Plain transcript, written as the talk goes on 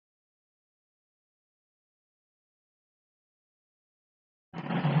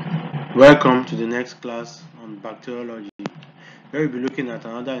Welcome to the next class on bacteriology, where we'll be looking at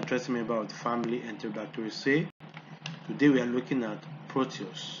another interesting member of the family Enterobacteriaceae. Today we are looking at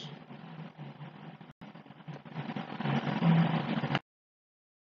Proteus.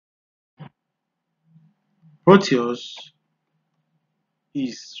 Proteus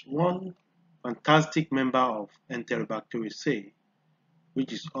is one fantastic member of Enterobacteriaceae,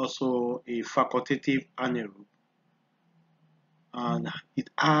 which is also a facultative anaerobe, and it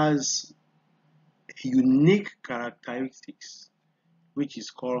has a unique characteristics which is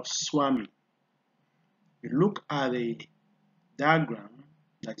called swarming. If you look at the diagram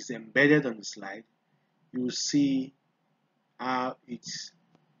that is embedded on the slide, you will see how it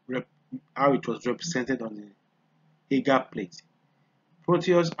was represented on the agar plate.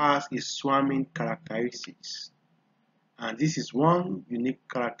 Proteus has a swarming characteristics, and this is one unique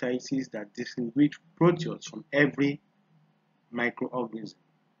characteristic that distinguishes Proteus from every microorganism,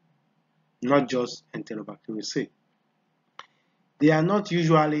 not just Enterobacteriaceae. They are not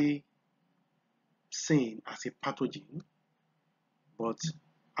usually seen as a pathogen, but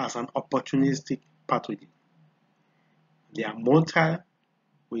as an opportunistic pathogen. They are motile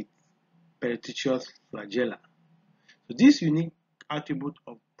with peritoneous flagella. So this unique attribute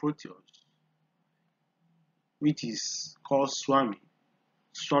of Proteus, which is called swarming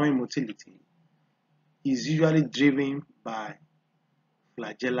motility, is usually driven by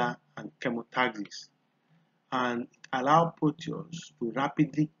flagella and chemotaxis, and it allows Proteus to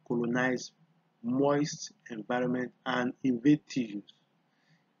rapidly colonize moist environment and invade tissues.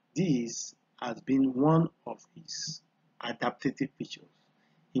 This has been one of its adaptive features,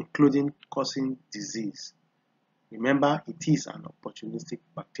 including causing disease. Remember, it is an opportunistic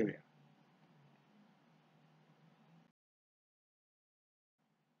bacteria.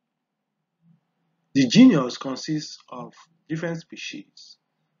 The genus consists of different species,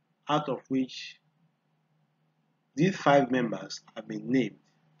 out of which these 5 members have been named,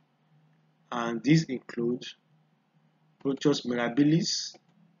 and these include Proteus mirabilis,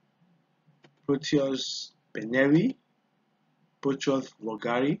 Proteus penneri, Proteus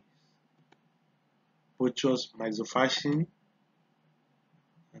vulgaris, Proteus myxophaciens,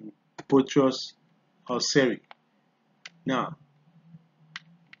 and Proteus ulceri. Now,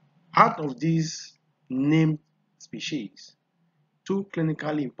 out of these named species, 2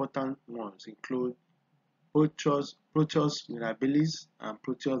 clinically important ones include Proteus mirabilis and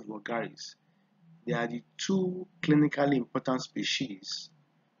Proteus vulgaris. They are the 2 clinically important species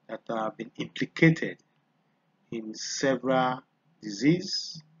that have been implicated in several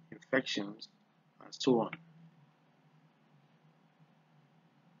disease, infections, and so on.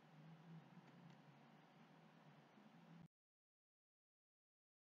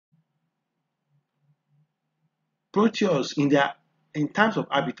 Proteus, in terms of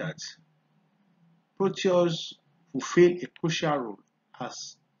habitats, Proteus fulfill a crucial role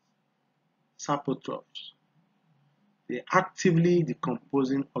as saprotrophs. They actively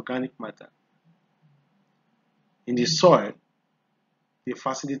decomposing organic matter. In the soil, they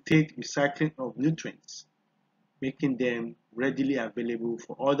facilitate recycling of nutrients, making them readily available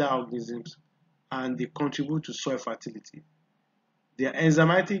for other organisms, and they contribute to soil fertility. Their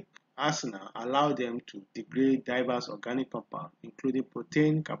enzymatic arsenal allows them to degrade diverse organic compounds, including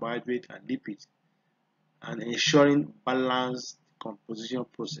protein, carbohydrate, and lipids, and ensuring balanced decomposition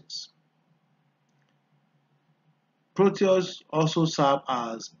process. Proteus also serve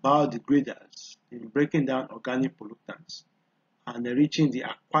as biodegraders in breaking down organic pollutants and enriching the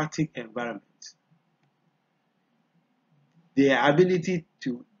aquatic environment. Their ability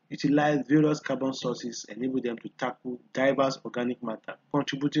to utilize various carbon sources enable them to tackle diverse organic matter,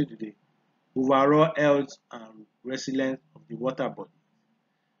 contributing to the overall health and resilience of the water body.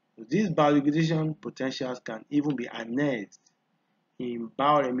 So these bioremediation potentials can even be harnessed in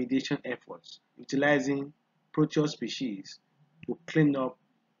bioremediation efforts, utilizing Proteus species to clean up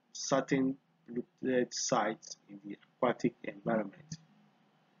certain polluted sites in the aquatic environment.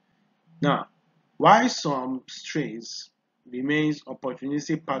 Now, while some strains remains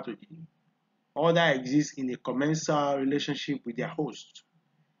opportunistic pathogen, others exist in a commensal relationship with their host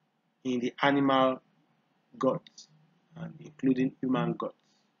in the animal gut and including human gut.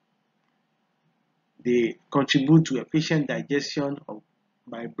 They contribute to efficient digestion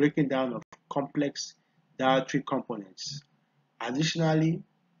by breaking down of complex dietary components. Additionally,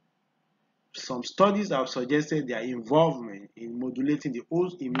 some studies have suggested their involvement in modulating the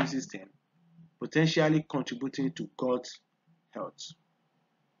host immune system, potentially contributing to gut health.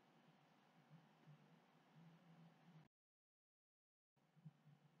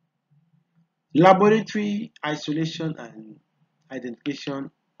 Laboratory isolation and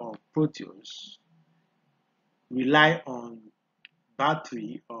identification of Proteus rely on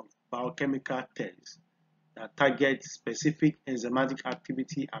battery of biochemical tests that target specific enzymatic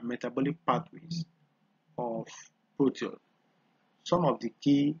activity and metabolic pathways of Proteus. Some of the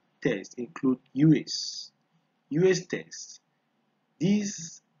key tests include UAS tests.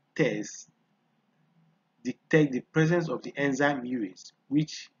 These tests detect the presence of the enzyme UAS,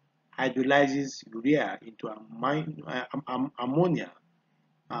 which hydrolyzes urea into ammonia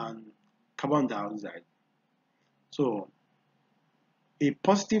and carbon dioxide. So, a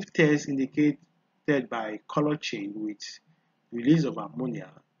positive test indicated by color change with release of ammonia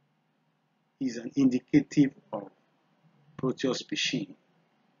is an indicative of Proteus species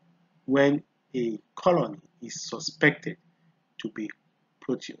when a colony is suspected to be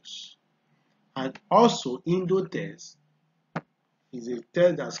Proteus. And also, Indo test is a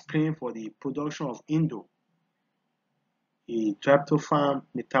test that screens for the production of Indo, a tryptophan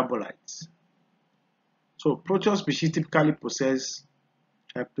metabolite. So, Proteus species typically possess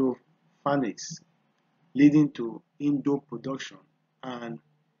tryptophanates, leading to Indo production, and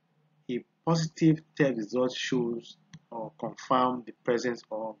a positive test result shows or confirms the presence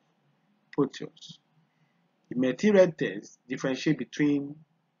of Proteus. The material test differentiates between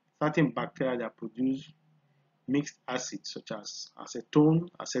certain bacteria that produce mixed acids such as acetone,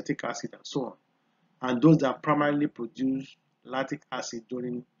 acetic acid, and so on, and those that primarily produce lactic acid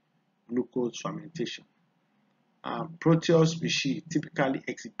during glucose fermentation. Proteus species typically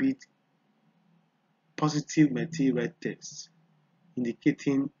exhibit positive material tests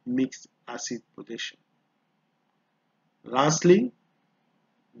indicating mixed acid production. Lastly,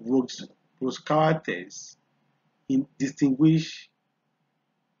 Voskauer tests distinguish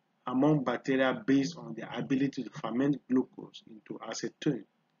among bacteria based on their ability to ferment glucose into acetone,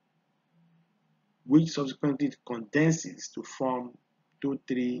 which subsequently condenses to form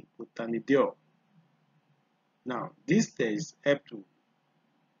 2,3-butadiene. Now, these tests help to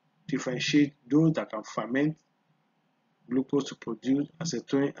differentiate those that can ferment glucose to produce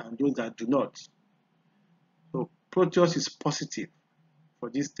acetone and those that do not. So, Proteus is positive for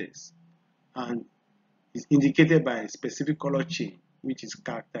this test and is indicated by a specific color change, which is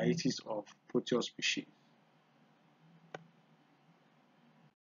characteristics of Proteus species.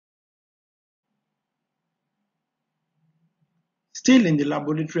 Still in the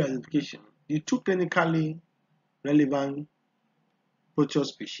laboratory identification, the two clinically relevant Proteus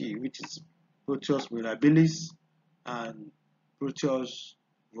species, which is Proteus mirabilis and Proteus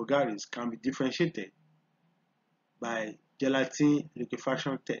vulgaris, can be differentiated by gelatin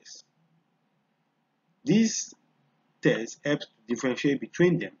liquefaction tests. These tests help to differentiate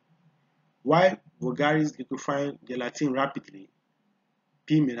between them. While vulgaris liquefy gelatin rapidly,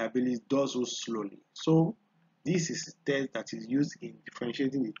 P. mirabilis does so slowly. So this is a test that is used in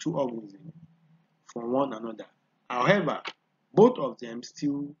differentiating the two organisms from one another. However, both of them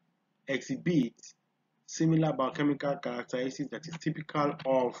still exhibit similar biochemical characteristics that is typical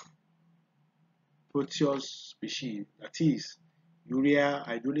of Proteus species, that is urea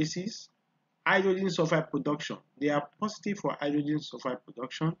hydrolysis, hydrogen sulfide production. They are positive for hydrogen sulfide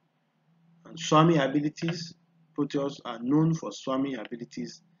production, and swarming abilities. Proteus are known for swarming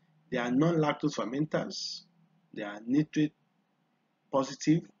abilities. They are non-lactose fermenters. They are nitrate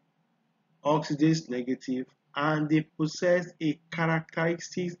positive, oxidase negative, and they possess a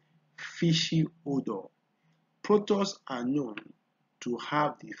characteristic fishy odor. Proteus are known to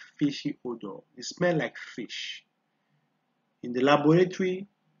have the fishy odor. They smell like fish. In the laboratory,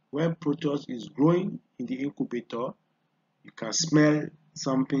 when Proteus is growing in the incubator, you can smell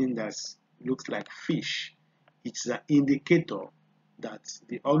something that looks like fish. It's an indicator that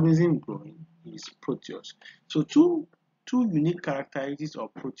the organism growing is Proteus. So two unique characteristics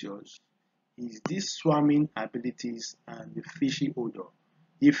of Proteus is these swarming abilities and the fishy odor.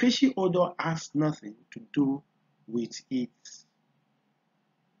 The fishy odor has nothing to do with its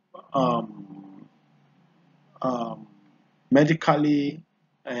medically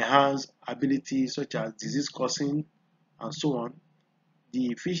enhanced abilities such as disease causing and so on.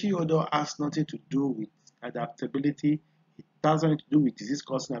 The fishy odor has nothing to do with adaptability. It has nothing to do with disease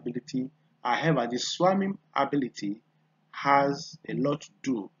causing ability. However, the swarming ability has a lot to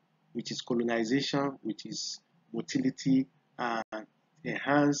do with its colonization, with its motility, and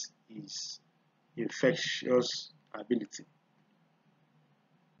enhance its infectious ability.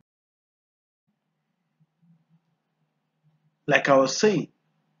 Like I was saying,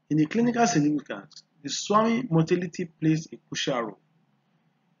 in the clinical significance, the swarming motility plays a crucial role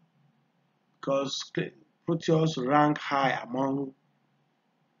because Proteus rank high among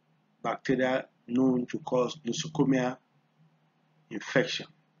bacteria known to cause nosocomial infection.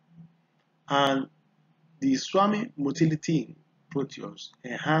 And the swarming motility in Proteus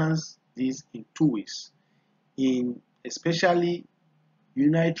enhance this in two ways. In especially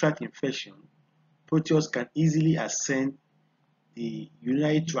urinary tract infection, Proteus can easily ascend the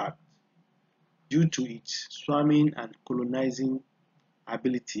urinary tract due to its swarming and colonizing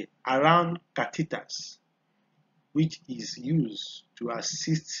ability around catheters, which is used to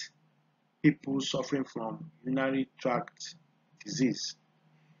assist people suffering from urinary tract disease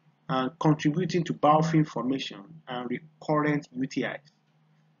and contributing to biofilm formation and recurrent UTIs.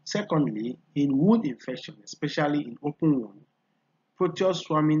 Secondly, in wound infection, especially in open wound, Proteus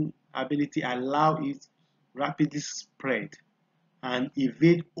swarming ability allow it rapidly spread and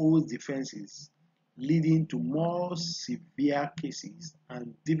evade host defenses, leading to more severe cases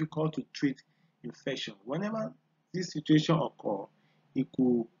and difficult to treat infection. Whenever this situation occurs, it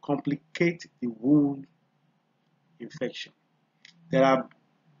could complicate the wound infection. There are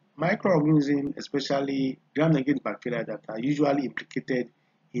microorganisms, especially gram-negative bacteria, that are usually implicated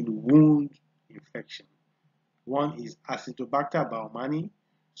in wound infection. One is Acinetobacter baumannii,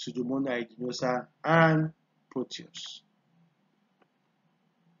 Pseudomonas aeruginosa, and Proteus.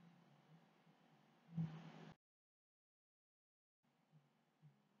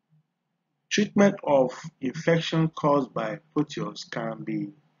 Treatment of infection caused by Proteus can be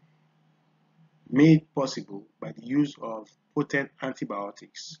made possible by the use of potent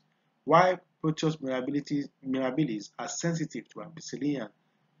antibiotics. While Proteus mirabilis are sensitive to ampicillin and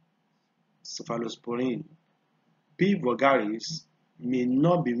cephalosporin, P. vulgaris may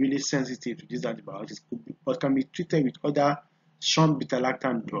not be really sensitive to these antibiotics, but can be treated with other strong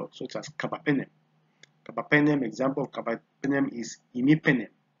beta-lactam drugs such as carbapenem. Carbapenem, example of carbapenem is imipenem,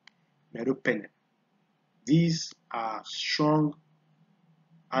 meropenem. These are strong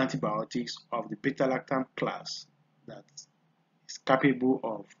antibiotics of the beta-lactam class that is capable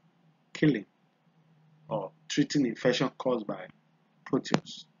of killing or treating infection caused by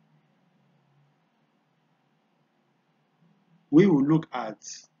Proteus. We will look at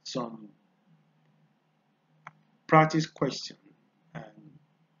some practice questions, and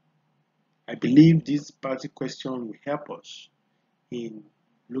I believe this practice question will help us in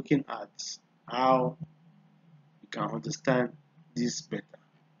looking at how we can understand this better.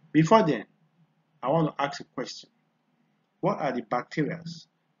 Before then, I want to ask a question. What are the bacteria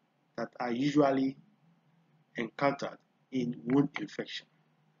that are usually encountered in wound infection?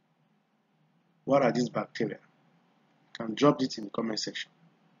 What are these bacteria? You can drop it in the comment section.